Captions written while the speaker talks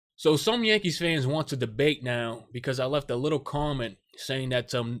So some Yankees fans want to debate now because I left a little comment saying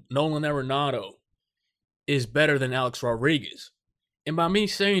that Nolan Arenado is better than Alex Rodriguez. And by me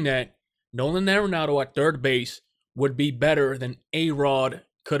saying that, Nolan Arenado at third base would be better than Arod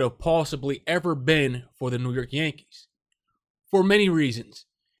could have possibly ever been for the New York Yankees. For many reasons.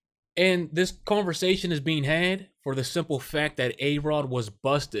 And this conversation is being had for the simple fact that Arod was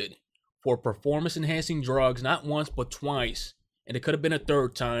busted for performance-enhancing drugs not once but twice. And it could have been a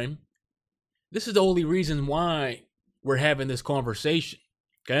third time. This is the only reason why we're having this conversation.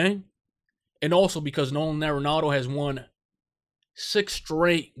 Okay? And also because Nolan Arenado has won 6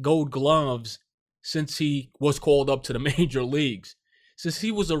 straight gold gloves since he was called up to the major leagues. Since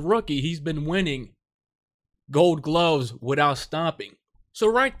he was a rookie, he's been winning gold gloves without stopping. So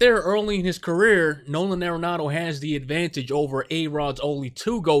right there early in his career, Nolan Arenado has the advantage over A-Rod's only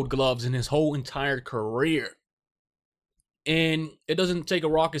 2 gold gloves in his whole entire career. And it doesn't take a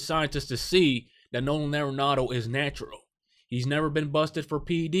rocket scientist to see that Nolan Arenado is natural. He's never been busted for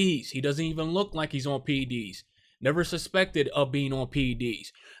PEDs. He doesn't even look like he's on PEDs. Never suspected of being on PEDs.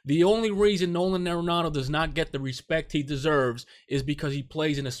 The only reason Nolan Arenado does not get the respect he deserves is because he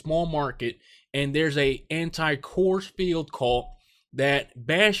plays in a small market and there's a anti-Coors Field call that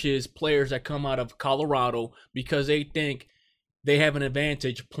bashes players that come out of Colorado because they think they have an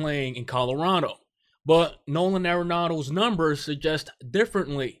advantage playing in Colorado. But Nolan Arenado's numbers suggest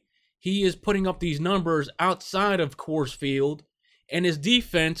differently. He is putting up these numbers outside of Coors Field, and his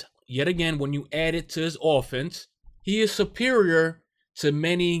defense, yet again, when you add it to his offense, he is superior to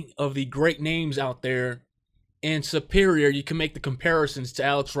many of the great names out there, and superior, you can make the comparisons to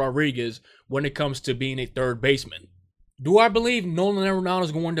Alex Rodriguez when it comes to being a third baseman. Do I believe Nolan Arenado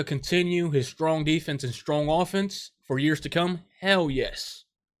is going to continue his strong defense and strong offense for years to come? Hell yes.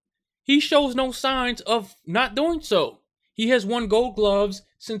 He shows no signs of not doing so. He has won gold gloves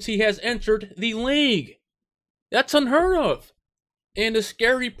since he has entered the league. That's unheard of. And the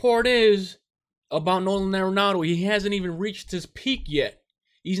scary part is about Nolan Arenado, he hasn't even reached his peak yet.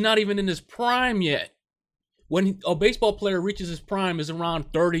 He's not even in his prime yet. When a baseball player reaches his prime is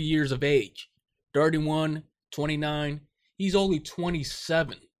around 30 years of age. 31, 29, he's only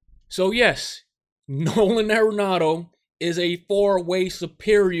 27. So yes, Nolan Arenado is a far-way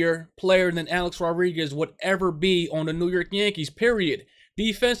superior player than Alex Rodriguez would ever be on the New York Yankees, period.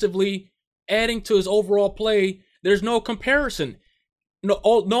 Defensively, adding to his overall play, there's no comparison.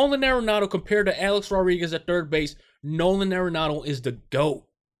 Nolan Arenado compared to Alex Rodriguez at third base, Nolan Arenado is the GOAT.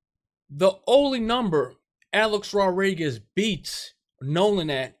 The only number Alex Rodriguez beats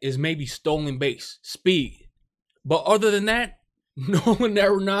Nolan at is maybe stolen base, speed. But other than that, Nolan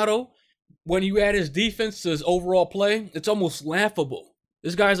Arenado, when you add his defense to his overall play, it's almost laughable.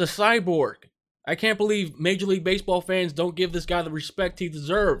 This guy's a cyborg. I can't believe Major League Baseball fans don't give this guy the respect he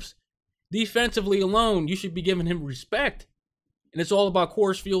deserves. Defensively alone, you should be giving him respect. And it's all about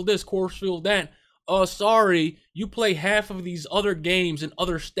Coors Field this, Coors Field that. Sorry, you play half of these other games in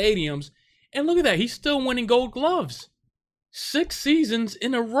other stadiums, and look at that, he's still winning gold gloves. 6 seasons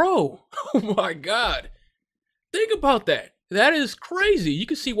in a row. Oh my God. Think about that. That is crazy. You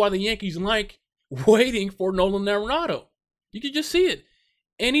can see why the Yankees like waiting for Nolan Arenado. You can just see it.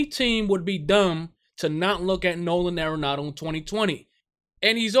 Any team would be dumb to not look at Nolan Arenado in 2020.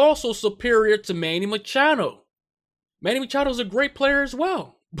 And he's also superior to Manny Machado. Manny Machado's a great player as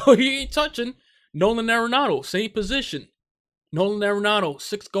well, but he ain't touching Nolan Arenado. Same position. Nolan Arenado,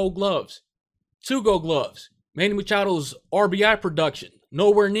 6 gold gloves. 2 gold gloves. Manny Machado's RBI production,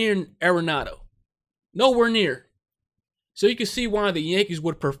 nowhere near Arenado. Nowhere near. So you can see why the Yankees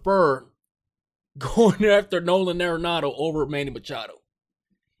would prefer going after Nolan Arenado over Manny Machado.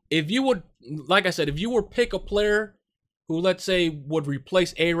 If you would, like I said, if you were pick a player who, let's say, would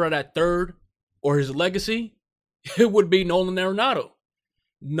replace A-Rod at third or his legacy, it would be Nolan Arenado.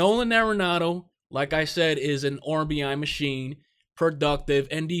 Nolan Arenado, like I said, is an RBI machine, productive,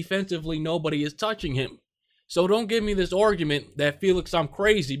 and defensively nobody is touching him. So don't give me this argument that Felix, I'm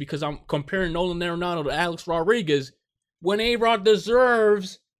crazy because I'm comparing Nolan Arenado to Alex Rodriguez when A-Rod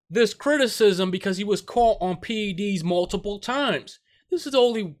deserves this criticism because he was caught on PEDs multiple times. This is the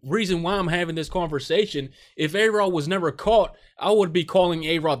only reason why I'm having this conversation. If A-Rod was never caught, I would be calling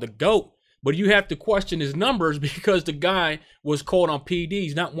A-Rod the GOAT. But you have to question his numbers because the guy was caught on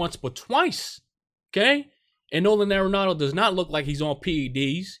PEDs not once but twice. Okay? And Nolan Arenado does not look like he's on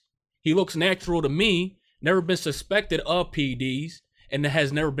PEDs. He looks natural to me, never been suspected of PEDs, and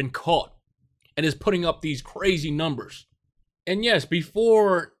has never been caught. And is putting up these crazy numbers. And yes,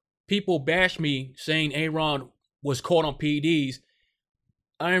 before people bash me saying A-Rod was caught on PEDs,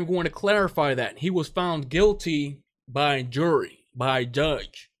 I am going to clarify that. He was found guilty by a jury, by a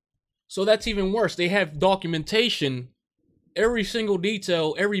judge. So that's even worse. They have documentation, every single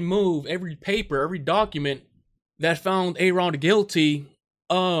detail, every move, every paper, every document that found Arod guilty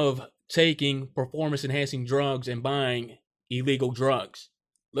of taking performance-enhancing drugs and buying illegal drugs.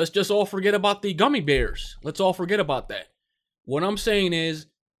 Let's just all forget about the gummy bears. Let's all forget about that. What I'm saying is,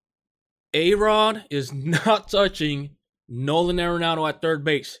 Arod is not touching Nolan Arenado at third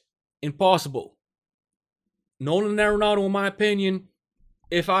base. Impossible. Nolan Arenado, in my opinion,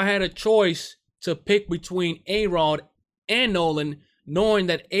 if I had a choice to pick between Arod and Nolan, knowing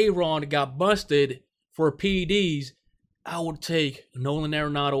that Arod got busted for PEDs, I would take Nolan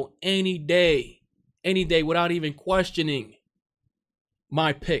Arenado any day without even questioning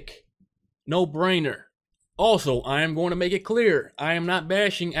my pick. No brainer. Also, I am going to make it clear, I am not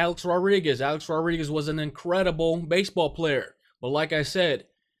bashing Alex Rodriguez. Alex Rodriguez was an incredible baseball player. But like I said,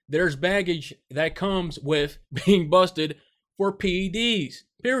 there's baggage that comes with being busted for PEDs,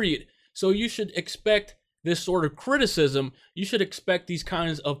 period. So you should expect this sort of criticism. You should expect these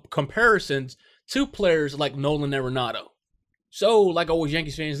kinds of comparisons to players like Nolan Arenado. So, like always,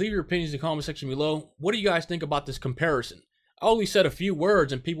 Yankees fans, leave your opinions in the comment section below. What do you guys think about this comparison? I only said a few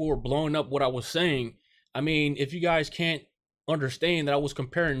words and people were blowing up what I was saying. I mean, if you guys can't understand that I was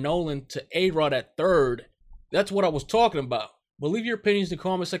comparing Nolan to Arod at third, that's what I was talking about. But leave your opinions in the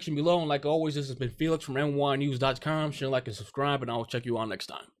comment section below. And like always, this has been Felix from NYYNEWS.com. Share, like, and subscribe, and I will check you out next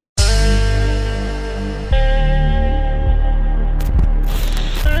time.